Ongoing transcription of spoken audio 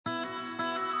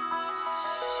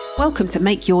Welcome to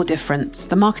Make Your Difference,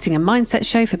 the marketing and mindset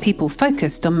show for people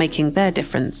focused on making their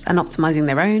difference and optimizing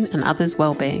their own and others'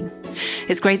 well-being.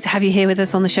 It's great to have you here with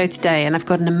us on the show today, and I've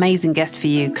got an amazing guest for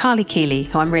you, Carly Keeley,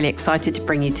 who I'm really excited to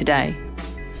bring you today.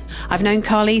 I've known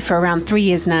Carly for around 3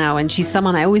 years now, and she's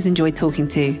someone I always enjoy talking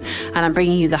to, and I'm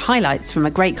bringing you the highlights from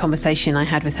a great conversation I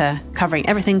had with her, covering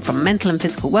everything from mental and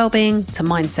physical well-being to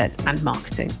mindset and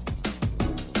marketing.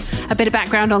 A bit of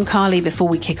background on Carly before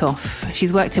we kick off.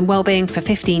 She's worked in wellbeing for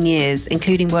 15 years,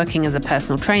 including working as a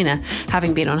personal trainer,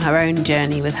 having been on her own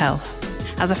journey with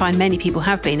health, as I find many people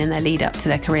have been in their lead up to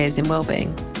their careers in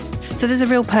wellbeing. So there's a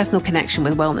real personal connection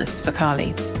with wellness for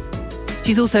Carly.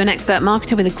 She's also an expert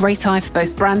marketer with a great eye for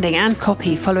both branding and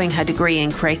copy, following her degree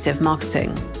in creative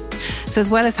marketing. So as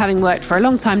well as having worked for a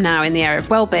long time now in the area of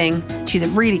wellbeing, she's a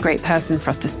really great person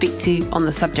for us to speak to on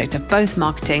the subject of both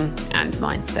marketing and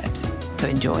mindset. So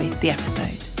enjoy the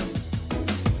episode.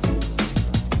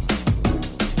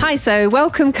 Hi, so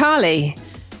welcome, Carly.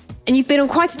 And you've been on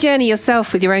quite a journey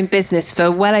yourself with your own business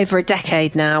for well over a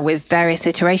decade now, with various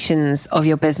iterations of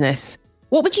your business.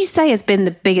 What would you say has been the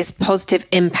biggest positive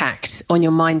impact on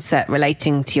your mindset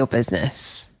relating to your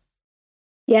business?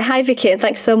 Yeah, hi Vicky, and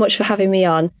thanks so much for having me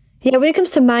on. Yeah, when it comes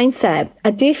to mindset,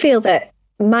 I do feel that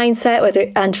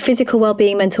mindset and physical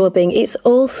well-being, mental well-being, it's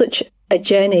all such a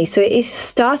journey. So it is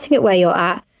starting at where you're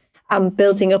at and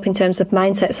building up in terms of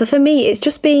mindset. So for me, it's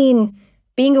just being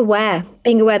aware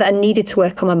that I needed to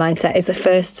work on my mindset is the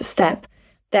first step.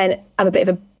 Then I'm a bit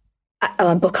of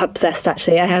I'm book obsessed,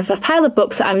 actually. I have a pile of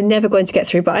books that I'm never going to get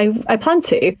through, but I plan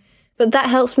to. But that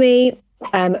helps me.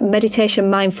 Meditation,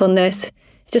 mindfulness,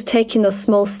 just taking those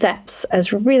small steps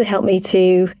has really helped me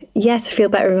to feel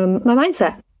better in my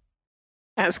mindset.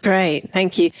 That's great.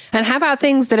 Thank you. And how about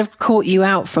things that have caught you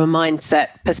out from a mindset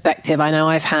perspective? I know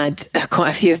I've had quite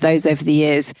a few of those over the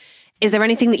years. Is there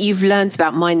anything that you've learned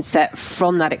about mindset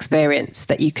from that experience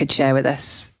that you could share with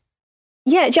us?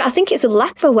 Yeah, I think it's a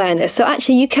lack of awareness. So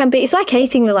actually it's like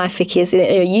anything in life, Vicky, isn't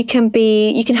it? You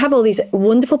can have all these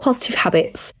wonderful positive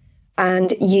habits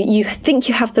and you think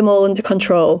you have them all under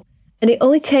control. And it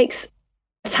only takes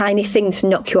a tiny thing to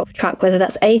knock you off track, whether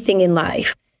that's anything in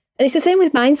life. And it's the same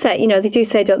with mindset. You know, they do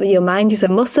say, don't they, your mind is a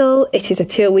muscle, it is a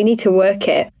tool, we need to work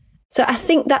it. So I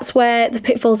think that's where the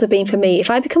pitfalls have been for me.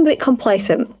 If I become a bit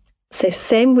complacent, so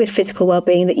same with physical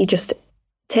well-being, that you just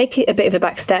take it a bit of a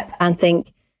back step and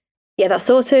think, yeah, that's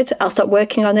sorted, I'll stop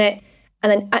working on it.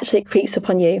 And then actually it creeps up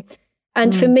on you.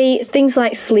 And for me, things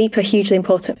like sleep are hugely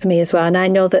important for me as well. And I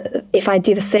know that if I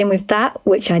do the same with that,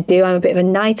 which I do, I'm a bit of a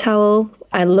night owl.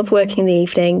 I love working in the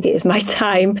evening. It is my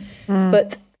time.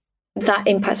 But that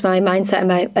impacts my mindset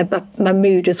and my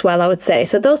mood as well, I would say.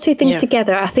 So those two things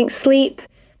together, I think sleep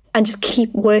and just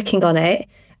keep working on it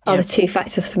are the two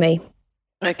factors for me.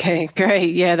 Okay,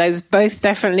 great. Yeah, those both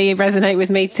definitely resonate with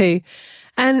me too.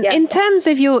 And in terms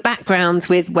of your background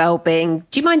with wellbeing,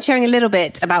 do you mind sharing a little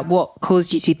bit about what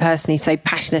caused you to be personally so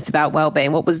passionate about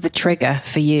wellbeing? What was the trigger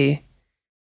for you?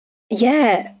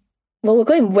 Yeah, well, we're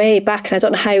going way back, and I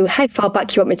don't know how far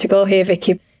back you want me to go here,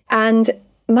 Vicky. And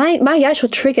my actual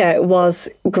trigger was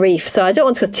grief. So I don't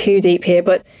want to go too deep here,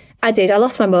 but I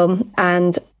lost my mum,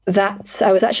 and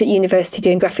I was actually at university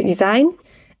doing graphic design.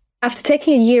 After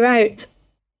taking a year out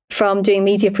from doing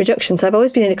media production, so I've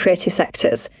always been in the creative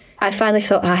sectors, I finally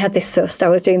thought I had this sussed. I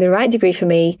was doing the right degree for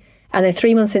me. And then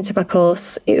 3 months into my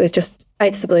course, it was just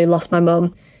out of the blue, lost my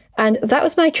mum. And that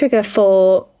was my trigger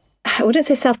for, I wouldn't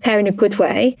say self-care in a good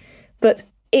way, but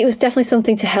it was definitely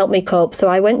something to help me cope. So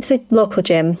I went to the local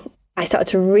gym. I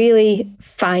started to really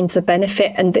find the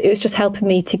benefit, and it was just helping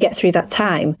me to get through that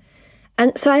time.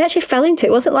 And so I actually fell into it.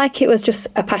 It wasn't like it was just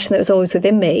a passion that was always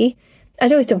within me.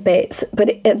 I'd always done bits,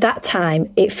 but at that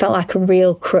time, it felt like a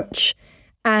real crutch.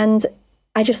 And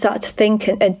I just started to think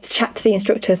and chat to the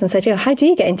instructors and said, how do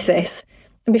you get into this?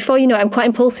 And before you know it, I'm quite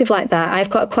impulsive like that. I've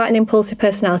got quite an impulsive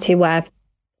personality where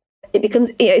it becomes,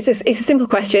 it's a simple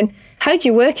question. How do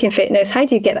you work in fitness? How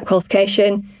do you get that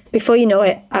qualification? Before you know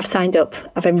it, I've signed up,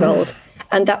 I've enrolled.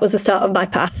 And that was the start of my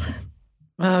path.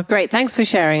 Oh, great. Thanks for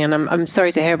sharing. And I'm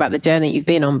sorry to hear about the journey you've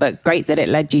been on, but great that it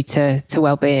led you to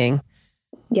well-being.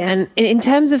 Yeah. And in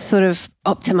terms of sort of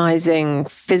optimizing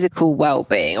physical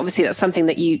well-being, obviously that's something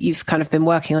that you've kind of been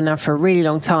working on now for a really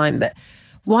long time, but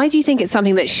why do you think it's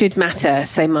something that should matter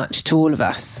so much to all of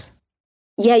us?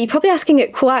 Yeah, you're probably asking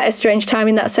at quite a strange time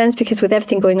in that sense, because with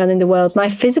everything going on in the world, my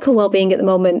physical well-being at the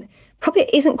moment probably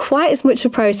isn't quite as much a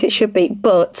priority as it should be,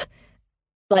 but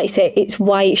like you say, it's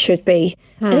why it should be.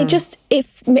 And it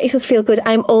makes us feel good.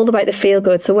 I'm all about the feel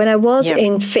good. So when I was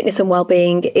in fitness and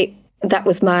well-being, that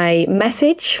was my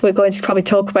message. We're going to probably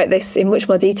talk about this in much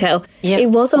more detail.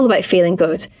 It was all about feeling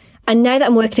good. And now that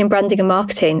I'm working in branding and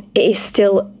marketing, it is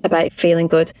still about feeling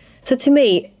good. So to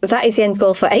me, that is the end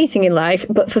goal for anything in life.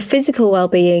 But for physical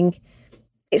well-being,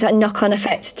 it's that knock-on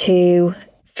effect to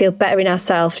feel better in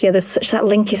ourselves. There's such that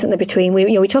link, isn't there, between,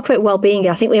 we talk about well-being,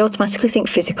 I think we automatically think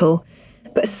physical,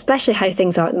 but especially how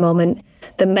things are at the moment,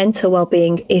 the mental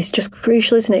well-being is just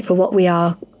crucial, isn't it, for what we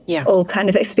are all kind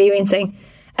of experiencing.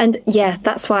 And yeah,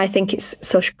 that's why I think it's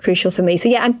so crucial for me. So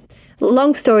yeah,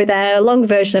 long story there, a long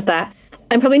version of that.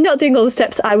 I'm probably not doing all the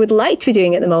steps I would like to be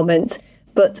doing at the moment,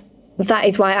 but that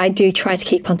is why I do try to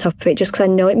keep on top of it, just because I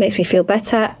know it makes me feel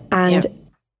better. And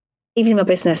even in my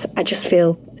business, I just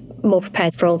feel more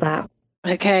prepared for all that.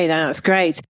 Okay, that's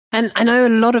great. And I know a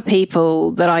lot of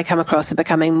people that I come across are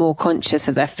becoming more conscious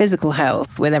of their physical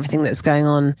health with everything that's going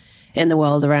on in the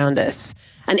world around us.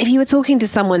 And if you were talking to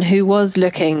someone who was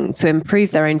looking to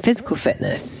improve their own physical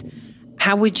fitness,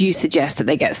 how would you suggest that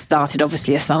they get started?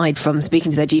 Obviously, aside from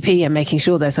speaking to their GP and making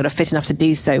sure they're sort of fit enough to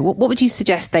do so, what would you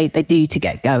suggest they do to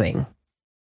get going?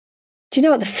 Do you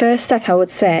know what? The first step I would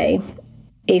say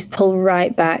is pull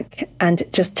right back and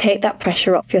just take that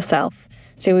pressure off yourself.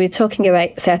 So we were talking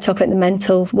about, say I talk about the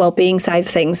mental well-being side of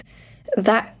things,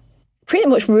 that pretty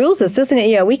much rules us, doesn't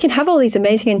it? We can have all these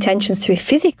amazing intentions to be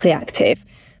physically active,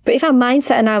 but if our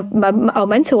mindset and our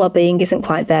mental well-being isn't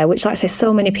quite there, which, like I say,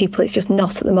 so many people, it's just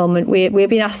not at the moment. We're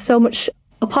being asked so much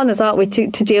upon us, aren't we,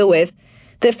 to deal with,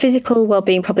 that physical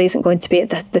well-being probably isn't going to be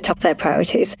at the top of their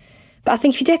priorities. But I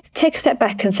think if you take a step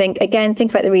back and think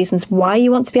about the reasons why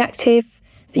you want to be active,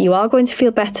 that you are going to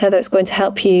feel better, that it's going to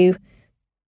help you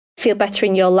feel better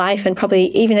in your life and probably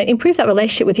even improve that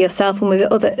relationship with yourself and with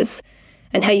others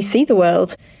and how you see the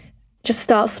world, just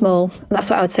start small. And that's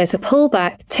what I would say. So pull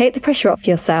back, take the pressure off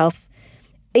yourself.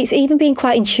 It's even being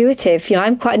quite intuitive.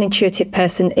 I'm quite an intuitive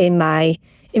person in my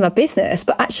business,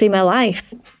 but actually in my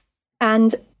life.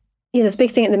 And there's a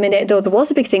big thing at the minute, though there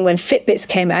was a big thing when Fitbits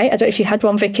came out. I don't know if you had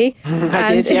one, Vicky.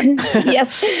 I did, yeah.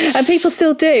 Yes, and people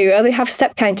still do, or they have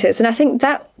step counters. And I think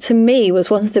that, to me, was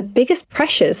one of the biggest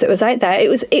pressures that was out there. It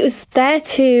was there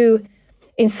to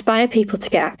inspire people to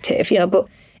get active, but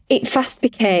it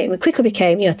quickly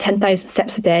became, 10,000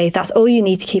 steps a day. That's all you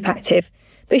need to keep active.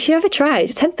 But if you ever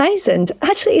tried, 10,000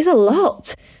 actually is a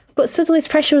lot. But suddenly this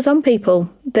pressure was on people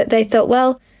that they thought,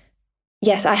 well,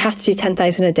 yes, I have to do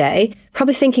 10,000 a day,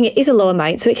 probably thinking it is a low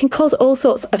amount. So it can cause all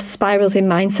sorts of spirals in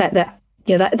mindset that,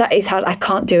 that is how I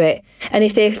can't do it. And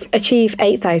if they achieve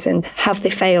 8,000, have they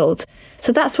failed?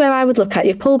 So that's where I would look at.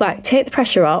 You pull back, take the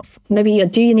pressure off. Maybe,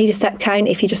 do you need a step count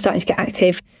if you're just starting to get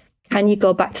active? Can you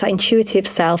go back to that intuitive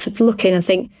self and look in and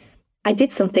think, I did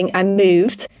something, I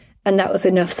moved, and that was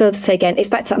enough. So to say again, it's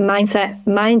back to that mindset,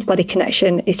 mind-body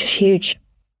connection is just huge.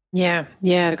 Yeah, I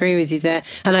agree with you there.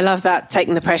 And I love that,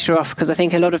 taking the pressure off, because I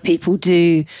think a lot of people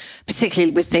do,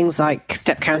 particularly with things like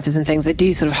step counters and things, they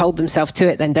do sort of hold themselves to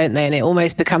it then, don't they? And it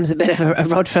almost becomes a bit of a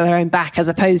rod for their own back as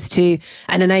opposed to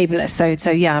an enabler.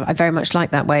 So yeah, I very much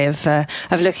like that way of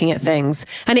looking at things.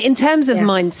 And in terms of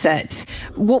mindset,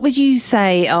 what would you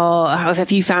say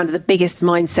have you found the biggest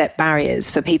mindset barriers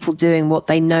for people doing what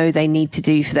they know they need to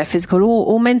do for their physical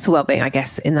or mental well-being, I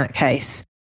guess, in that case?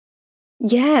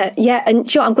 Yeah.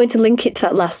 And I'm going to link it to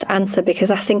that last answer,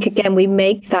 because I think, again, we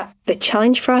make that the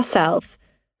challenge for ourselves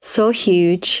so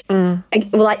huge.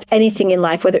 Like anything in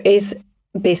life, whether it is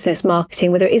business,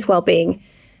 marketing, whether it is well-being.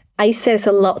 I used to say this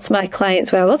a lot to my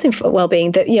clients where I was in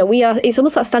well-being, that, it's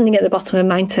almost like standing at the bottom of a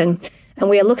mountain and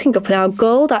we are looking up, and our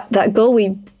goal, that goal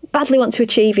we badly want to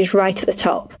achieve, is right at the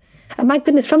top. And my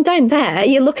goodness, from down there,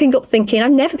 you're looking up thinking,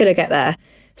 I'm never going to get there.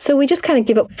 So we just kind of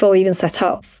give up before we even set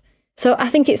off. So I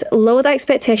think it's lower that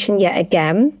expectation yet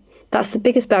again. That's the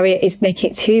biggest barrier, is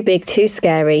making it too big, too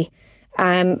scary.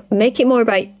 Make it more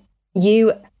about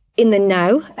you in the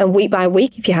now and week by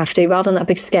week if you have to, rather than that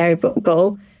big scary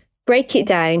goal. Break it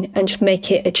down and just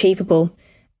make it achievable.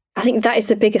 I think that is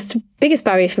the biggest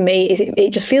barrier for me, is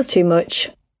it just feels too much.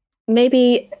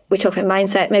 Maybe we talk about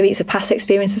mindset, maybe it's a past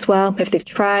experience as well. Maybe they've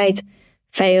tried,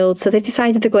 failed, so they've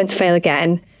decided they're going to fail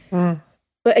again.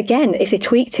 But again, if they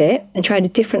tweaked it and tried a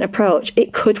different approach,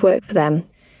 it could work for them.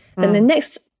 And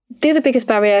the other biggest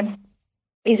barrier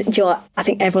is, I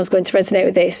think everyone's going to resonate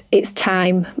with this, it's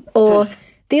time, or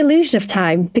the illusion of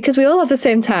time, because we all have the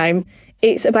same time.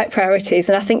 It's about priorities.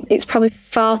 And I think it's probably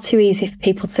far too easy for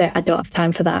people to say, I don't have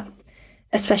time for that.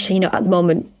 Especially, at the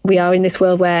moment, we are in this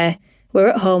world where we're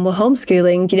at home, we're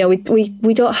homeschooling,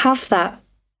 we don't have that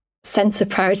sense of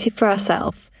priority for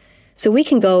ourselves. So you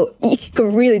can go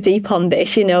really deep on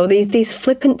this, these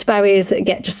flippant barriers that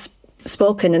get just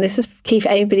spoken. And this is key for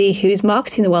anybody who's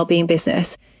marketing the wellbeing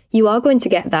business. You are going to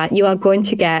get that. You are going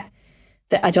to get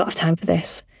that, I don't have time for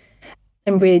this.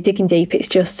 and really digging deep, it's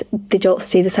just they don't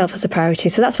see the self as a priority.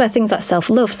 So that's where things like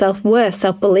self-love, self-worth,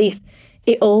 self-belief,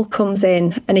 it all comes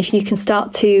in. And if you can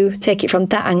start to take it from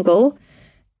that angle,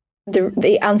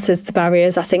 the answers to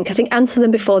barriers, I think answer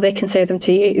them before they can say them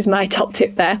to you is my top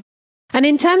tip there. And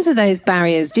in terms of those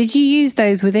barriers, did you use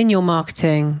those within your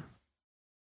marketing?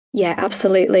 Yeah,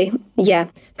 absolutely. Yeah,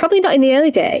 probably not in the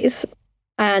early days.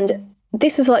 And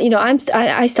this was like,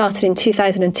 I started in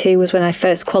 2002 was when I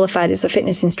first qualified as a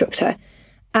fitness instructor.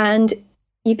 And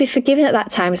you'd be forgiven at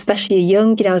that time, especially you're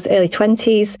young, I was early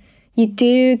 20s. You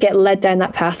do get led down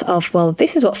that path of, well,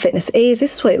 this is what fitness is.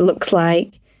 This is what it looks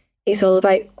like. It's all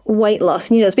about weight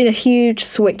loss. And, there's been a huge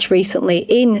switch recently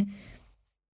in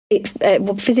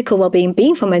physical well-being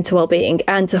being for mental well-being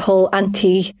and the whole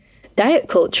anti-diet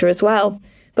culture as well.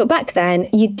 But back then,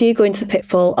 you do go into the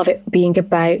pitfall of it being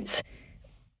about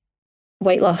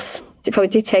weight loss. It probably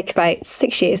did take about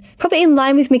 6 years, probably in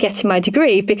line with me getting my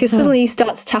degree, because suddenly you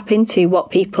start to tap into what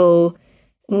people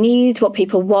need, what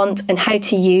people want, and how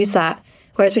to use that.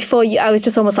 Whereas before, I was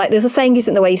just almost like, there's a saying,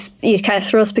 isn't the way you kind of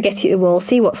throw spaghetti at the wall,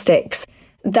 see what sticks.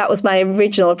 That was my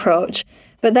original approach.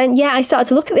 But then, I started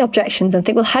to look at the objections and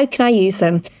think, well, how can I use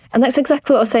them? And that's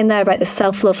exactly what I was saying there about the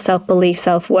self-love, self-belief,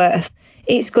 self-worth.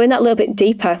 It's going that little bit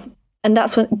deeper. And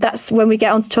that's when we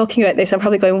get on to talking about this. I'm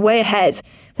probably going way ahead,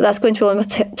 but that's going to be one of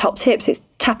my top tips. It's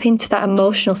tap into that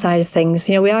emotional side of things.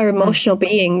 We are emotional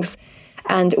beings,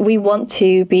 and we want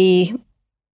to be,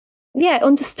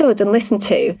 understood and listened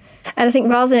to. And I think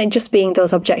rather than it just being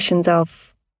those objections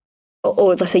of,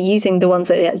 or let's say using the ones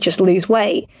that just lose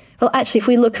weight, well, actually, if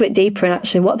we look a bit deeper and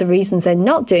actually what are the reasons they're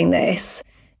not doing this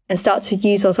and start to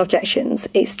use those objections,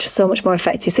 it's just so much more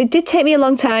effective. So it did take me a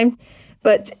long time,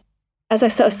 but as I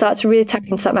sort of started to really tap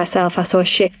into that myself, I saw a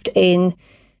shift in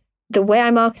the way I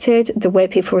marketed, the way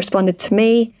people responded to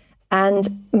me,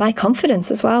 and my confidence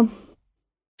as well.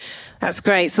 That's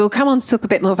great. So we'll come on to talk a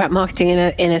bit more about marketing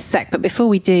in a sec. But before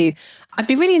we do, I'd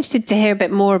be really interested to hear a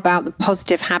bit more about the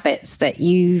positive habits that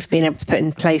you've been able to put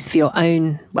in place for your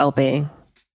own well-being.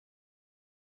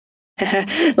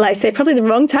 Like I say, probably the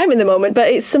wrong time in the moment, but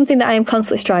it's something that I am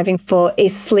constantly striving for.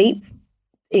 Is sleep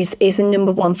is the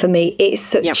number one for me. It's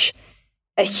such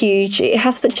it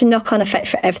has such a knock-on effect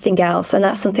for everything else, and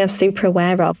that's something I'm super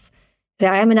aware of.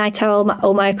 I am a night owl.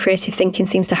 All my creative thinking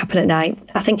seems to happen at night.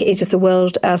 I think it is just the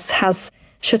world has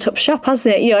shut up shop,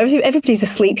 hasn't it? Everybody's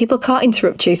asleep. People can't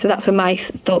interrupt you, so that's where my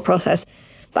thought process.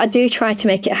 But I do try to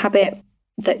make it a habit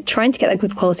that trying to get that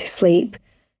good quality sleep,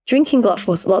 drinking lots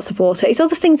of water. It's all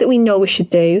the things that we know we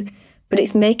should do, but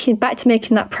it's making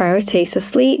that priority. So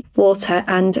sleep, water,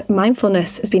 and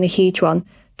mindfulness has been a huge one.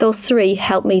 Those three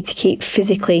help me to keep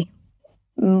physically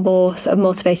more sort of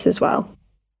motivated as well.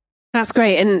 That's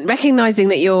great. And recognizing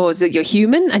that you're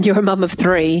human and you're a mum of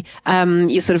three,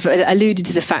 you sort of alluded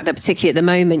to the fact that particularly at the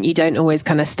moment, you don't always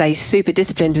kind of stay super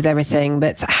disciplined with everything.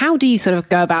 But how do you sort of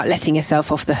go about letting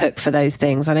yourself off the hook for those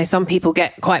things? I know some people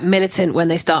get quite militant when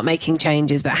they start making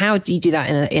changes, but how do you do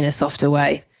that in a softer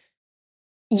way?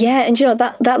 Yeah, and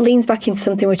that leans back into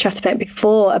something we chatted about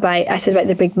before, I said about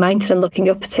the big mindset and looking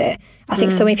up at it. I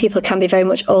think so many people can be very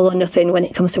much all or nothing when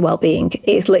it comes to well-being.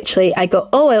 It's literally, I go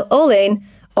all in,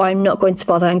 or I'm not going to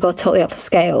bother and go totally off the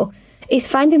scale. It's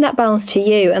finding that balance to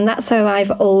you, and that's how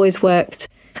I've always worked.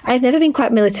 I've never been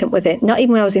quite militant with it, not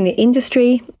even when I was in the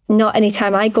industry, not any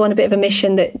time I go on a bit of a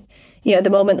mission that, at the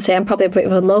moment, say I'm probably a bit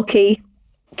of a low-key,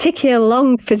 ticking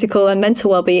along physical and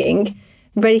mental well-being,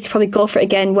 ready to probably go for it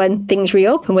again when things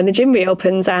reopen, when the gym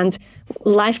reopens and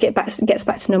life gets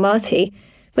back to normality.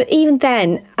 But even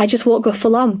then, I just won't go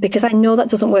full on because I know that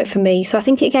doesn't work for me. So I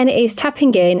think, again, it is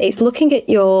tapping in, it's looking at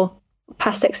your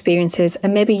past experiences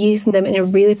and maybe using them in a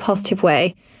really positive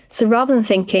way. So rather than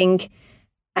thinking,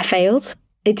 I failed,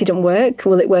 it didn't work,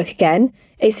 will it work again?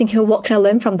 It's thinking, well, what can I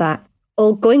learn from that?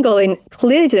 Or going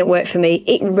clearly didn't work for me.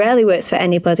 It rarely works for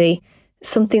anybody.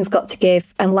 Something's got to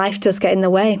give, and life does get in the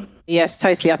way. Yes,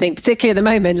 totally. I think particularly at the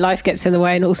moment, life gets in the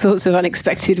way in all sorts of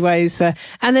unexpected ways.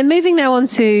 And then moving now on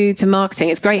to marketing,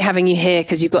 it's great having you here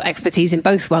because you've got expertise in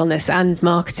both wellness and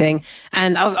marketing.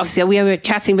 And obviously we were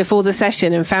chatting before the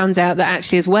session and found out that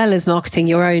actually, as well as marketing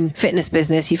your own fitness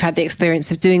business, you've had the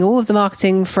experience of doing all of the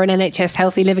marketing for an NHS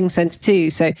Healthy Living Centre too.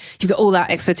 So you've got all that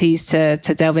expertise to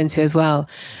delve into as well.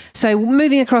 So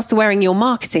moving across to wearing your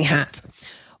marketing hat,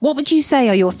 what would you say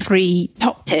are your 3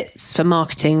 top tips for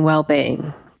marketing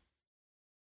well-being?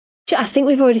 I think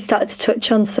we've already started to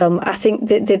touch on some. I think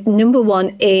that the number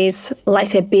one is, like I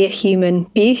said, be a human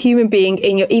being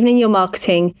even in your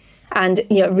marketing, and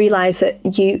realize that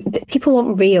people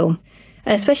want real,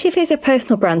 and especially if it's a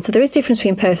personal brand. So there is a difference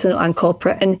between personal and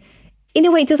corporate, and in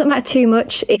a way, it doesn't matter too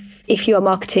much if you are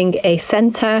marketing a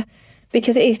centre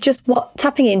because it is just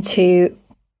tapping into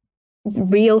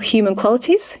real human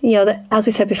qualities, that, as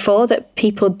we said before, that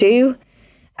people do,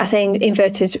 I say in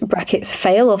inverted brackets,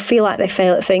 fail or feel like they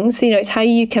fail at things. It's how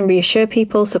you can reassure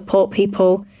people, support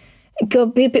people,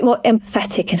 be a bit more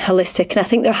empathetic and holistic. And I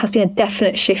think there has been a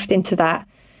definite shift into that.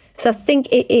 So I think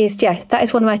that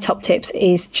is one of my top tips,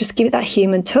 is just give it that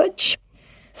human touch.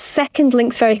 Second,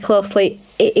 links very closely,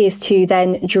 it is to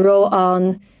then draw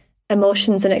on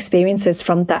emotions and experiences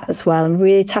from that as well, and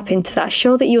really tap into that.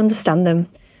 Show that you understand them.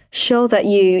 Show that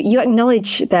you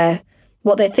acknowledge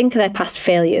what they think of their past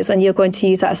failures, and you're going to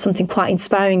use that as something quite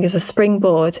inspiring as a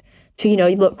springboard to,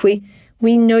 look, we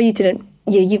know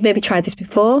you've maybe tried this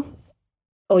before,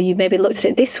 or you've maybe looked at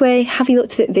it this way. Have you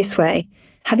looked at it this way?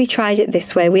 Have you tried it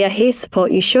this way? We are here to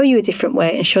support you, show you a different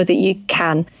way, and show that you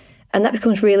can. And that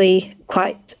becomes really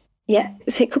quite,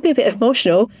 so it could be a bit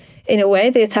emotional in a way,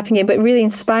 they're tapping in, but really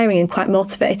inspiring and quite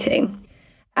motivating.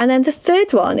 And then the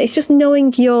third one is just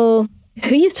knowing who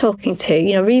you're talking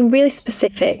to, being really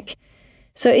specific.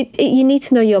 So you need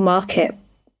to know your market.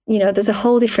 There's a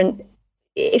whole different,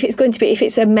 if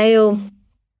it's a male,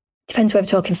 depends whether we're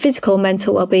talking physical,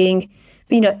 mental well-being,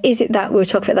 but, is it that we're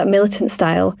talking about that militant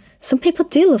style? Some people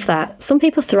do love that. Some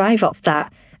people thrive off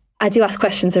that. I do ask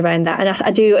questions around that. And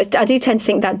I do tend to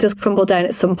think that does crumble down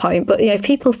at some point. But, if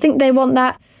people think they want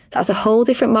that, that's a whole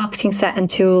different marketing set and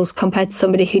tools compared to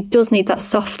somebody who does need that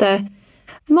softer,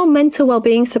 more mental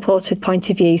well-being supported point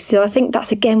of view. So I think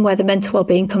that's again where the mental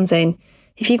well-being comes in.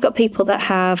 If you've got people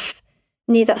that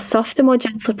need that softer, more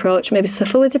gentle approach, maybe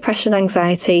suffer with depression,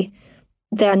 anxiety,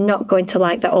 they are not going to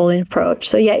like that all-in approach.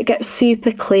 So it gets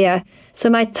super clear. So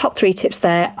my top 3 tips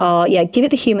there are, give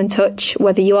it the human touch,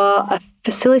 whether you are a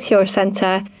facility or a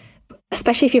centre,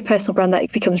 especially if you're a personal brand, that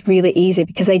becomes really easy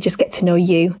because they just get to know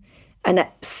you, and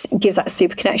that gives that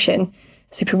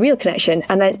super real connection.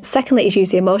 And then secondly is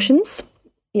use the emotions.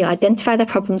 Identify their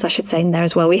problems, I should say, in there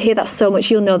as well. We hear that so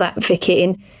much. You'll know that, Vicky,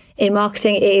 in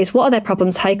marketing. It is, what are their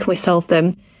problems? How can we solve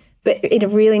them? But in a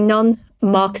really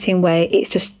non-marketing way, it's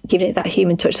just giving it that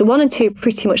human touch. So 1 and 2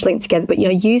 pretty much linked together, but,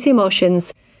 use the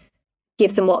emotions,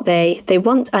 give them what they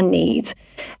want and need.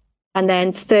 And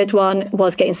then the third one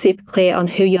was getting super clear on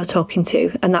who you're talking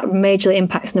to. And that majorly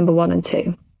impacts number 1 and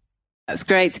 2. That's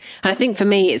great. And I think for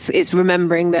me, it's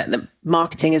remembering that the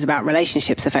marketing is about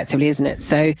relationships effectively, isn't it?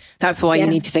 So that's why you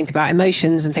need to think about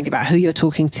emotions and think about who you're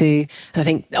talking to. And I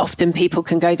think often people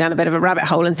can go down a bit of a rabbit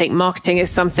hole and think marketing is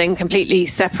something completely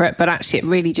separate, but actually it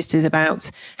really just is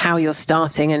about how you're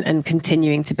starting and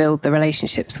continuing to build the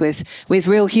relationships with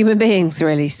real human beings,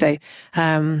 really. So,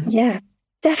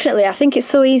 definitely. I think it's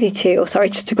so easy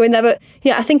just to go in there, but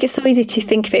I think it's so easy to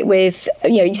think of it with,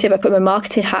 you say, if I put my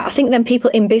marketing hat, I think then people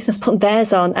in business put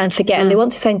theirs on and forget, and they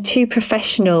want to sound too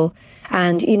professional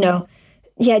and,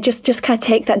 just kind of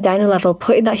take that down a level,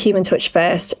 put in that human touch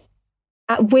first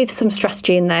with some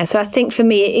strategy in there. So I think for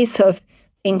me, it is sort of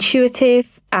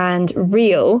intuitive and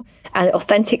real and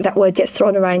authentic. That word gets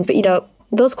thrown around, but,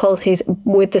 those qualities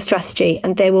with the strategy,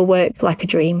 and they will work like a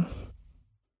dream.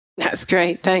 That's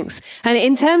great. Thanks. And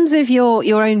in terms of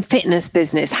your own fitness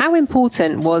business, how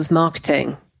important was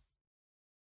marketing?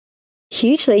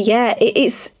 Hugely. Yeah.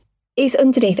 It's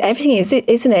underneath everything,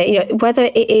 isn't it? Whether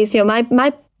it is,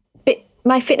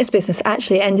 my fitness business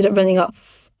actually ended up running up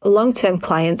long-term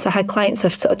clients. I had clients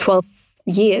of sort of 12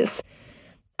 years.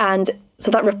 And so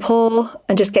that rapport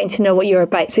and just getting to know what you're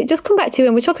about. So it just come back to,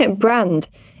 when we're talking about brand,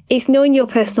 it's knowing your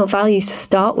personal values to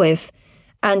start with,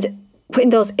 and putting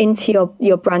those into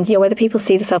your brand, whether people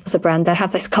see themselves as a brand. I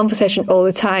have this conversation all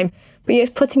the time, but you're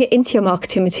putting it into your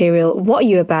marketing material. What are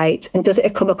you about? And does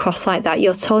it come across like that?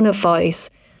 Your tone of voice,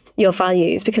 your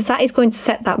values, because that is going to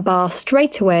set that bar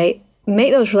straight away,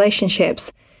 make those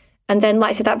relationships. And then,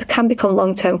 like I said, that can become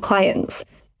long-term clients.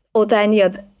 Or then,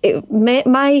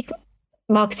 my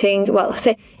marketing, I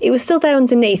say it was still there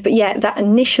underneath, but that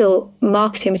initial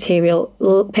marketing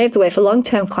material paved the way for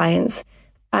long-term clients.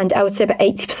 And I would say about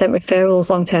 80% referrals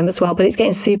long-term as well. But it's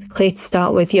getting super clear to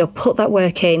start with. Put that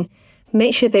work in.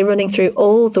 Make sure they're running through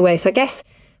all the way. So I guess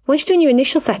once you're doing your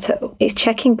initial setup, it's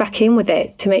checking back in with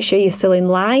it to make sure you're still in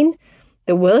line.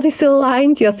 The world is still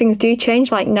aligned. Things do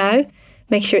change like now.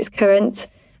 Make sure it's current.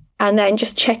 And then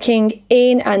just checking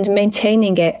in and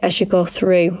maintaining it as you go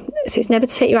through. So it's never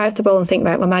to take you out of the bowl and think,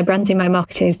 right, well, my branding, my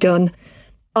marketing is done.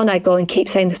 On I go and keep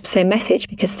saying the same message,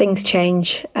 because things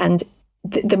change and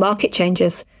the market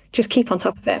changes. Just keep on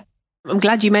top of it. I'm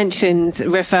glad you mentioned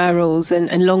referrals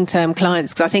and long-term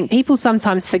clients, because I think people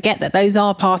sometimes forget that those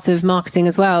are part of marketing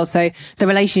as well. So the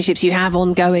relationships you have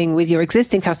ongoing with your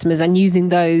existing customers and using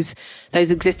those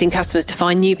existing customers to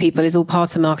find new people is all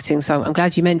part of marketing. So I'm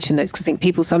glad you mentioned those, because I think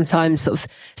people sometimes sort of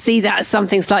see that as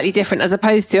something slightly different as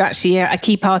opposed to actually a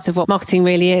key part of what marketing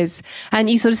really is. And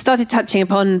you sort of started touching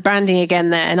upon branding again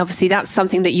there. And obviously that's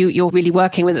something that you're really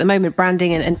working with at the moment,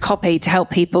 branding and copy to help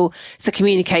people to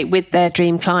communicate with their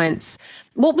dream clients.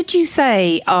 What would you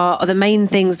say are the main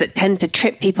things that tend to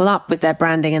trip people up with their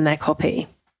branding and their copy?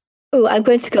 Oh, I'm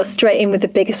going to go straight in with the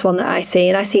biggest one that I see,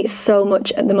 and I see it so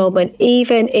much at the moment.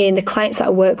 Even in the clients that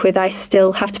I work with, I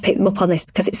still have to pick them up on this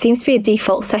because it seems to be a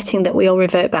default setting that we all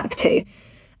revert back to.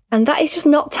 And that is just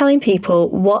not telling people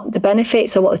what the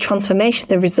benefits or what the transformation,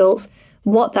 the results,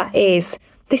 what that is.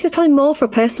 This is probably more for a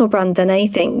personal brand than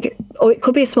anything, or it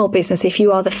could be a small business if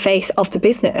you are the face of the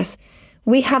business.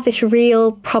 We have this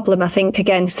real problem, I think,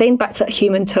 again, saying back to that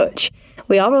human touch.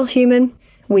 We are all human.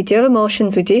 We do have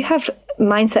emotions. We do have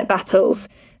mindset battles,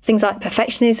 things like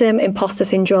perfectionism, imposter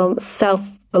syndrome,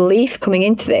 self-belief coming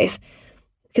into this.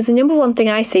 Because the number one thing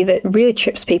I see that really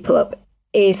trips people up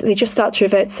is they just start to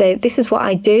revert to say, this is what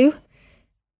I do.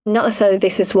 Not necessarily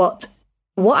this is what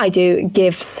I do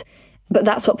gives, but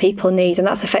that's what people need. And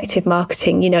that's effective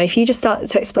marketing. You know, if you just start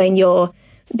to explain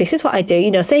this is what I do, you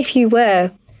know, say if you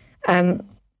were,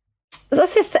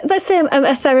 let's say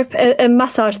a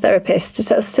massage therapist.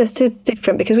 It's just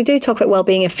different because we do talk about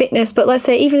well-being and fitness, but let's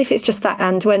say even if it's just that,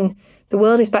 and when the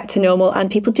world is back to normal and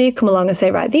people do come along and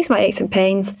say, right, these are my aches and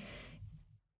pains,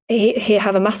 here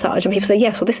have a massage, and people say,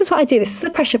 yes, well, this is what I do, this is the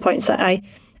pressure points that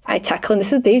I tackle, and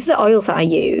these are the oils that I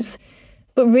use.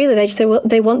 But really they just say, well,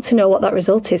 they want to know what that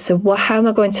result is. So how am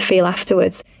I going to feel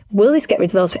afterwards? Will this get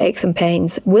rid of those aches and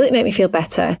pains? Will it make me feel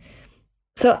better?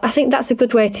 So I think that's a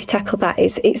good way to tackle that.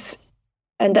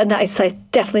 And that is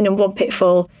definitely number one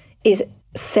pitfall, is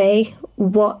say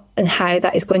what and how is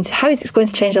it going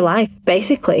to change their life,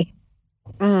 basically.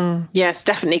 Yes,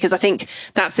 definitely. Because I think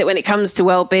that's it. When it comes to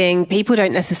well-being, people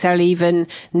don't necessarily even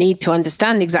need to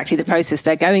understand exactly the process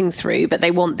they're going through, but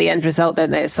they want the end result. Don't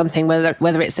they? It's something,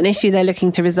 whether it's an issue they're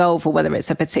looking to resolve or whether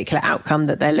it's a particular outcome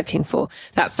that they're looking for.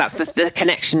 That's the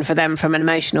connection for them from an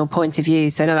emotional point of view.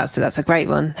 So no, that's a great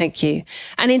one. Thank you.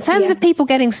 And in terms of people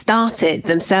getting started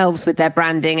themselves with their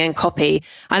branding and copy,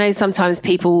 I know sometimes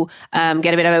people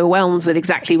get a bit overwhelmed with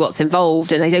exactly what's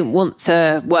involved and they don't want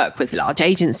to work with large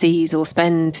agencies or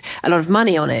spend a lot of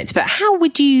money on it. But how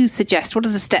would you suggest, what are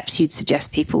the steps you'd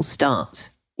suggest people start?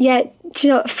 Yeah, do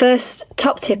you know, first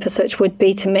top tip as such would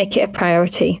be to make it a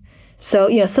priority. So,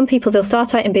 you know, some people, they'll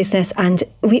start out in business, and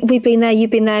we've been there, you've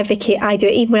been there, Vicky, I do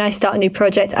it. Even when I start a new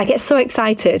project, I get so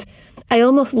excited. I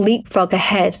almost leapfrog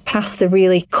ahead past the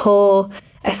really core,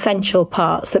 essential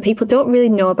parts that people don't really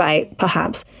know about,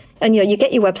 perhaps. And, you know, you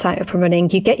get your website up and running,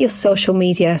 you get your social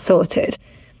media sorted,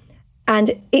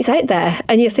 and it's out there,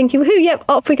 and you're thinking, woohoo, yep,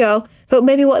 up we go. But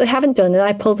maybe what they haven't done, and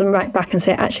I pull them right back and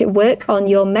say, actually work on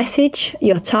your message,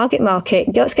 your target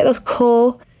market. Let's get those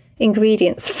core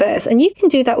ingredients first. And you can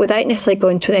do that without necessarily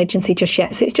going to an agency just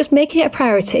yet. So it's just making it a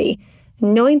priority,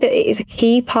 knowing that it is a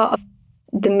key part of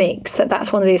the mix,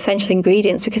 that's one of the essential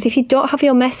ingredients. Because if you don't have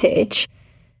your message,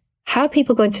 how are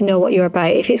people going to know what you're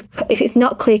about? If it's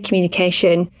not clear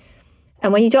communication,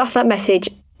 and when you don't have that message,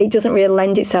 it doesn't really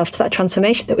lend itself to that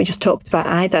transformation that we just talked about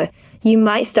either. You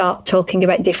might start talking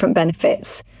about different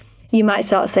benefits. You might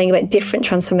start saying about different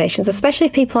transformations, especially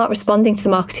if people aren't responding to the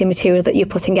marketing material that you're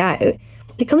putting out. It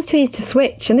becomes too easy to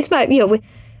switch. And this might, you know, with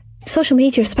social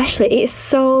media especially, it is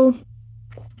so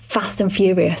fast and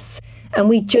furious. And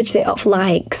we judge it off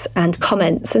likes and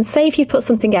comments. And say if you put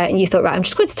something out and you thought, right, I'm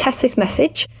just going to test this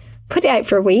message, put it out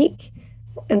for a week,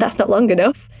 and that's not long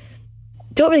enough.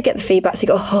 Don't really get the feedback, so you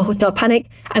go, oh, no, panic,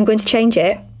 I'm going to change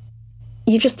it.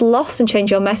 You've just lost and changed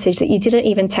your message that you didn't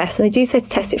even test. And they do say to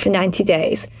test it for 90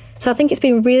 days. So I think it's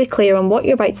being really clear on what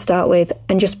you're about to start with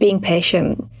and just being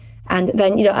patient. And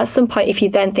then, you know, at some point, if you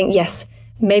then think, yes,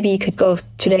 maybe you could go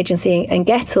to an agency and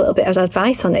get a little bit of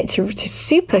advice on it to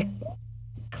super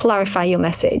clarify your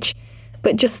message.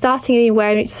 But just starting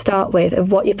where to start with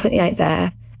of what you're putting out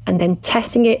there, and then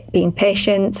testing it, being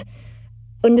patient,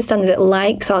 understanding that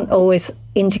likes aren't always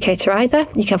indicator either.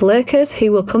 You can have lurkers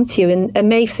who will come to you and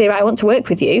may say, right, I want to work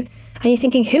with you. And you're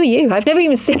thinking, who are you? I've never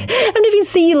even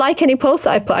seen you like any post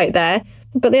that I've put out there.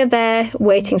 But they're there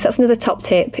waiting. So that's another top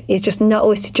tip, is just not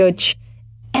always to judge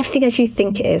everything as you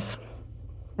think it is.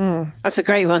 That's a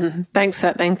great one. Thanks for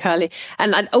that then, Carly.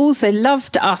 And I'd also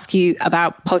love to ask you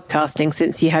about podcasting,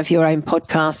 since you have your own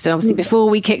podcast. And obviously before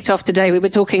we kicked off today, we were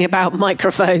talking about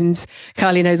microphones.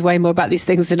 Carly knows way more about these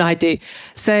things than I do.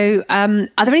 So are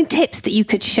there any tips that you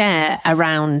could share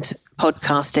around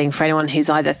podcasting for anyone who's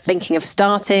either thinking of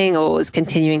starting or is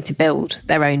continuing to build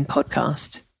their own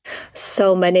podcast?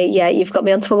 So many. Yeah, you've got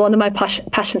me onto one of my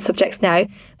passion subjects now.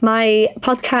 My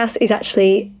podcast is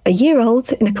actually a year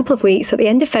old in a couple of weeks at the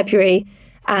end of February,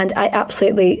 and I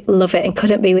absolutely love it and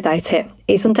couldn't be without it.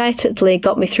 It's undoubtedly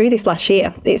got me through this last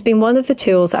year. It's been one of the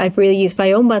tools that I've really used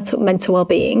my own mental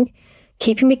well-being,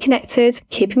 keeping me connected,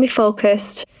 keeping me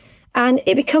focused, and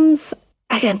it becomes,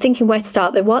 again, thinking where to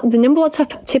start. The number one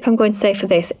tip I'm going to say for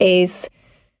this is,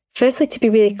 firstly, to be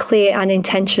really clear and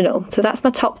intentional. So that's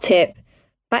my top tip.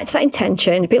 Back to that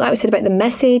intention, a bit like we said about the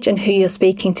message and who you're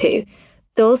speaking to.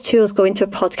 Those tools go into a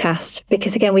podcast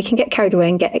because, again, we can get carried away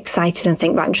and get excited and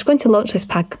think, right, I'm just going to launch this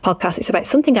podcast. It's about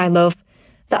something I love.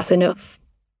 That's enough.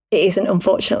 It isn't,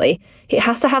 unfortunately. It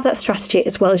has to have that strategy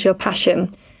as well as your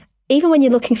passion. Even when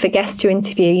you're looking for guests to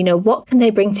interview, what can they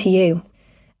bring to you?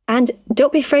 And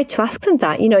don't be afraid to ask them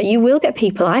that. You will get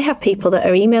people. I have people that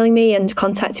are emailing me and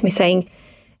contacting me saying,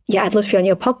 yeah, I'd love to be on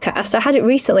your podcast. I had it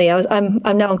recently. I'm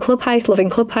now on Clubhouse, loving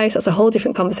Clubhouse. That's a whole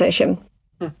different conversation.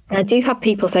 And I do have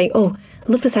people saying, oh,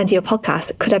 I love the sound of your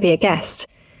podcast. Could I be a guest?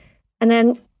 And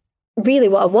then really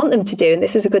what I want them to do, and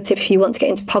this is a good tip if you want to get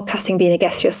into podcasting, being a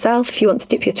guest yourself, if you want to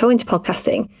dip your toe into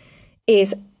podcasting,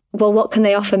 is, well, what can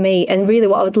they offer me? And really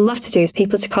what I would love to do is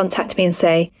people to contact me and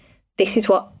say, this is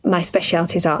what my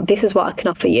specialities are. This is what I can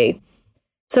offer you.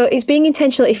 So it's being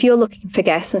intentional if you're looking for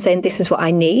guests and saying, this is what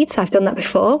I need. I've done that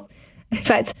before. In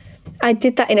fact, I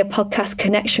did that in a podcast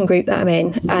connection group that I'm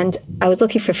in, and I was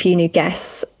looking for a few new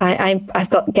guests. I've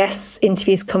got guests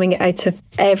interviews coming out of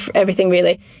everything,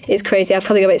 really. It's crazy. I've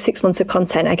probably got about 6 months of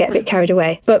content. I get a bit carried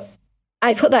away. But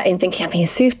I put that in thinking, I'm being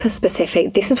super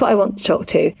specific. This is what I want to talk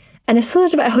to. And I still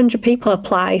had about 100 people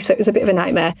apply, so it was a bit of a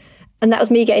nightmare. And that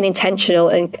was me getting intentional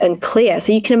and clear.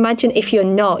 So you can imagine if you're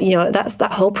not,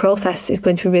 that whole process is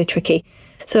going to be really tricky.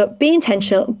 So be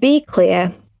intentional, be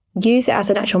clear, use it as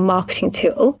an actual marketing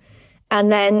tool.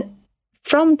 And then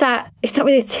from that, it's not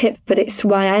really a tip, but it's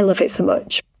why I love it so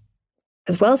much,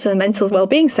 as well as for the mental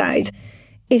well-being side,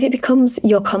 is it becomes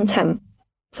your content.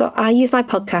 So I use my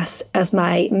podcast as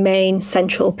my main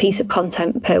central piece of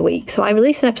content per week. So I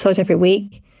release an episode every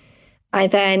week. I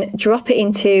then drop it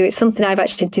into something I've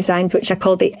actually designed, which I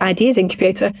call the Ideas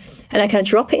Incubator. And I kind of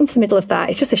drop it into the middle of that.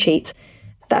 It's just a sheet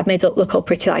that I've made look all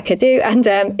pretty like I do. And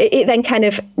it then kind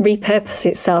of repurposes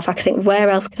itself. I can think, where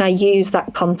else can I use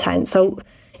that content? So,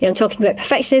 I'm talking about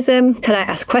perfectionism. Can I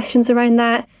ask questions around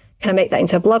that? Can I make that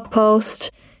into a blog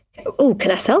post? Oh,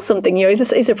 can I sell something? Is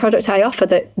there a product I offer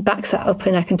that backs that up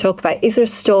and I can talk about? Is there a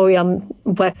story on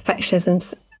where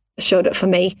perfectionism showed up for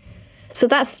me? So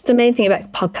that's the main thing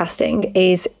about podcasting,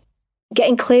 is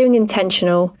getting clear and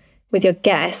intentional with your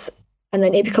guests, and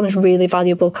then it becomes really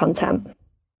valuable content.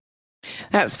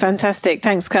 That's fantastic.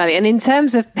 Thanks, Carly. And in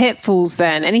terms of pitfalls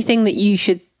then, anything that you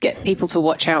should get people to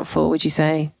watch out for, would you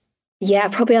say? Yeah, I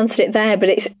probably answered it there, but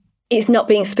it's not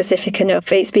being specific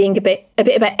enough. It's being a bit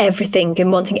about everything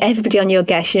and wanting everybody on your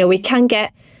guest. We can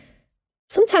get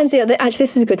sometimes, actually,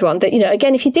 this is a good one, that,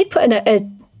 again, if you did put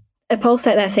a post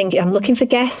out there saying, I'm looking for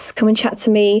guests, come and chat to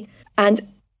me. And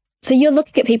so you're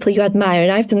looking at people you admire,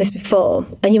 and I've done this before,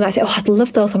 and you might say, oh, I'd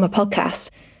love those on my podcast.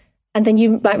 And then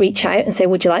you might reach out and say,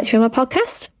 would you like to be on my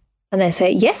podcast? And they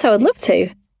say, yes, I would love to.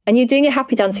 And you're doing a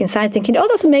happy dance inside thinking, oh,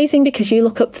 that's amazing, because you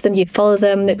look up to them, you follow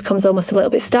them, it becomes almost a little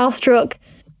bit starstruck.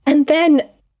 And then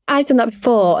I've done that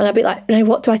before, and I'd be like, now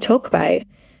what do I talk about?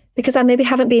 Because I maybe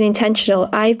haven't been intentional.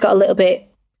 I've got a little bit,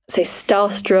 say,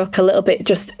 starstruck, a little bit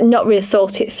just not really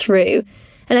thought it through.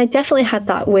 And I definitely had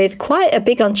that with quite a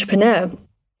big entrepreneur.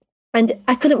 And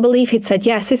I couldn't believe he'd said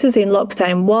yes. This was in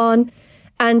lockdown 1.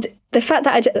 And the fact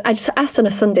that I just asked on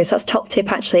a Sunday, so that's top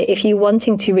tip actually, if you're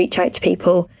wanting to reach out to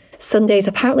people, Sundays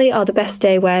apparently are the best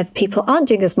day where people aren't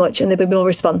doing as much and they'll be more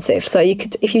responsive. So you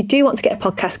could, if you do want to get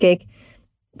a podcast gig,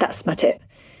 that's my tip.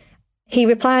 He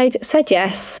replied, said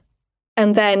yes.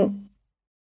 And then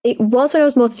it was when I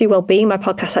was more to do well-being, my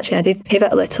podcast actually, I did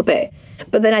pivot a little bit,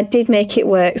 but then I did make it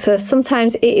work. So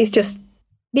sometimes it is just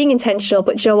being intentional,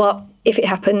 but you know what? If it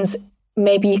happens,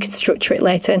 maybe you can structure it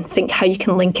later and think how you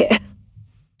can link it.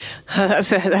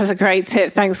 That's a great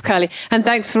tip. Thanks, Carly. And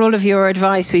thanks for all of your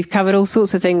advice. We've covered all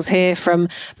sorts of things here, from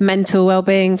mental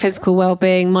well-being, physical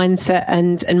well-being, mindset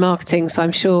and marketing. So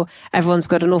I'm sure everyone's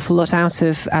got an awful lot out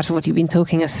of what you've been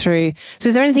talking us through. So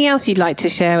is there anything else you'd like to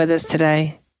share with us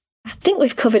today? I think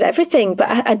we've covered everything,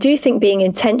 but I do think being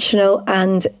intentional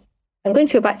and I'm going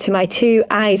to go back to my 2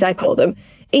 I's, I call them,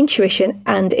 intuition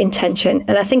and intention.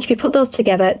 And I think if you put those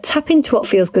together, tap into what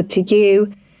feels good to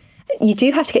you. You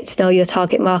do have to get to know your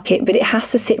target market, but it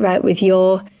has to sit right with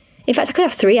your... In fact, I could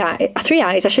have 3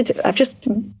 I's. I've just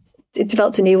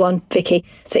developed a new one, Vicky.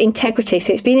 So integrity.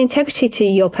 So it's being integrity to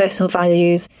your personal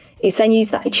values. It's then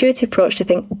use that intuitive approach to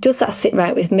think, does that sit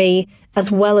right with me as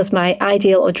well as my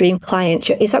ideal or dream clients?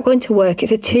 Is that going to work?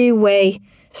 It's a 2-way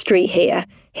street here.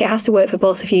 It has to work for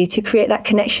both of you to create that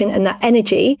connection and that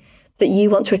energy that you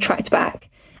want to attract back.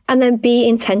 And then be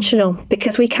intentional,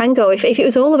 because we can go, if it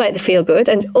was all about the feel good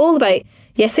and all about,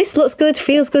 yes, this looks good,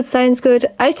 feels good, sounds good,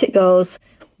 out it goes,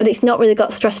 but it's not really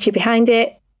got strategy behind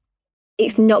it,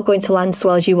 it's not going to land as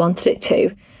well as you wanted it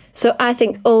to. So I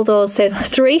think all those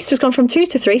 3, so it's gone from 2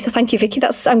 to 3. So thank you, Vicky.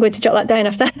 I'm going to jot that down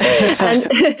after.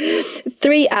 And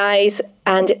 3 I's,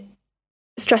 and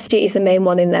strategy is the main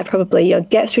one in there, probably.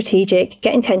 Get strategic,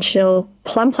 get intentional,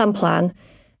 plan,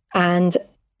 and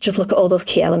just look at all those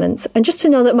key elements. And just to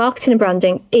know that marketing and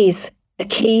branding is a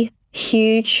key,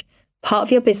 huge part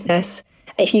of your business.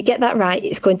 If you get that right,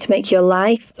 it's going to make your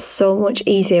life so much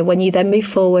easier when you then move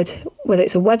forward, whether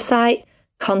it's a website,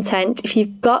 content. If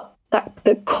you've got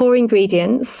the core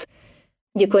ingredients,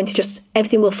 you're going to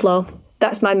everything will flow.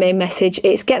 That's my main message.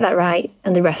 It's get that right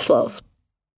and the rest flows.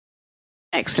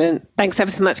 Excellent. Thanks ever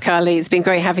so much, Carly. It's been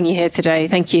great having you here today.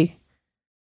 Thank you.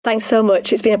 Thanks so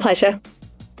much. It's been a pleasure.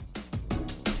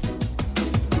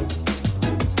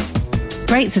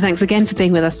 Great. So thanks again for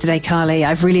being with us today, Carly.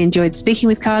 I've really enjoyed speaking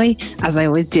with Carly, as I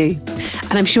always do.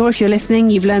 And I'm sure if you're listening,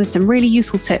 you've learned some really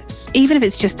useful tips, even if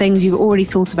it's just things you've already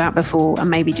thought about before and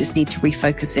maybe just need to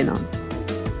refocus in on.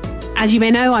 As you may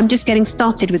know, I'm just getting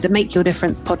started with the Make Your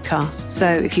Difference podcast. So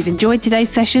if you've enjoyed today's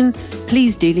session,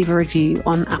 please do leave a review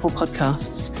on Apple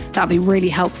Podcasts. That'll be really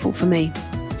helpful for me.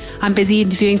 I'm busy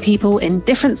interviewing people in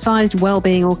different sized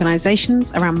wellbeing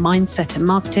organisations around mindset and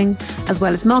marketing, as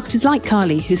well as marketers like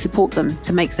Carly who support them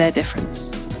to make their difference.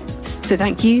 So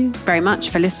thank you very much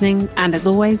for listening. And as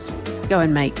always, go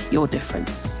and make your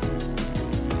difference.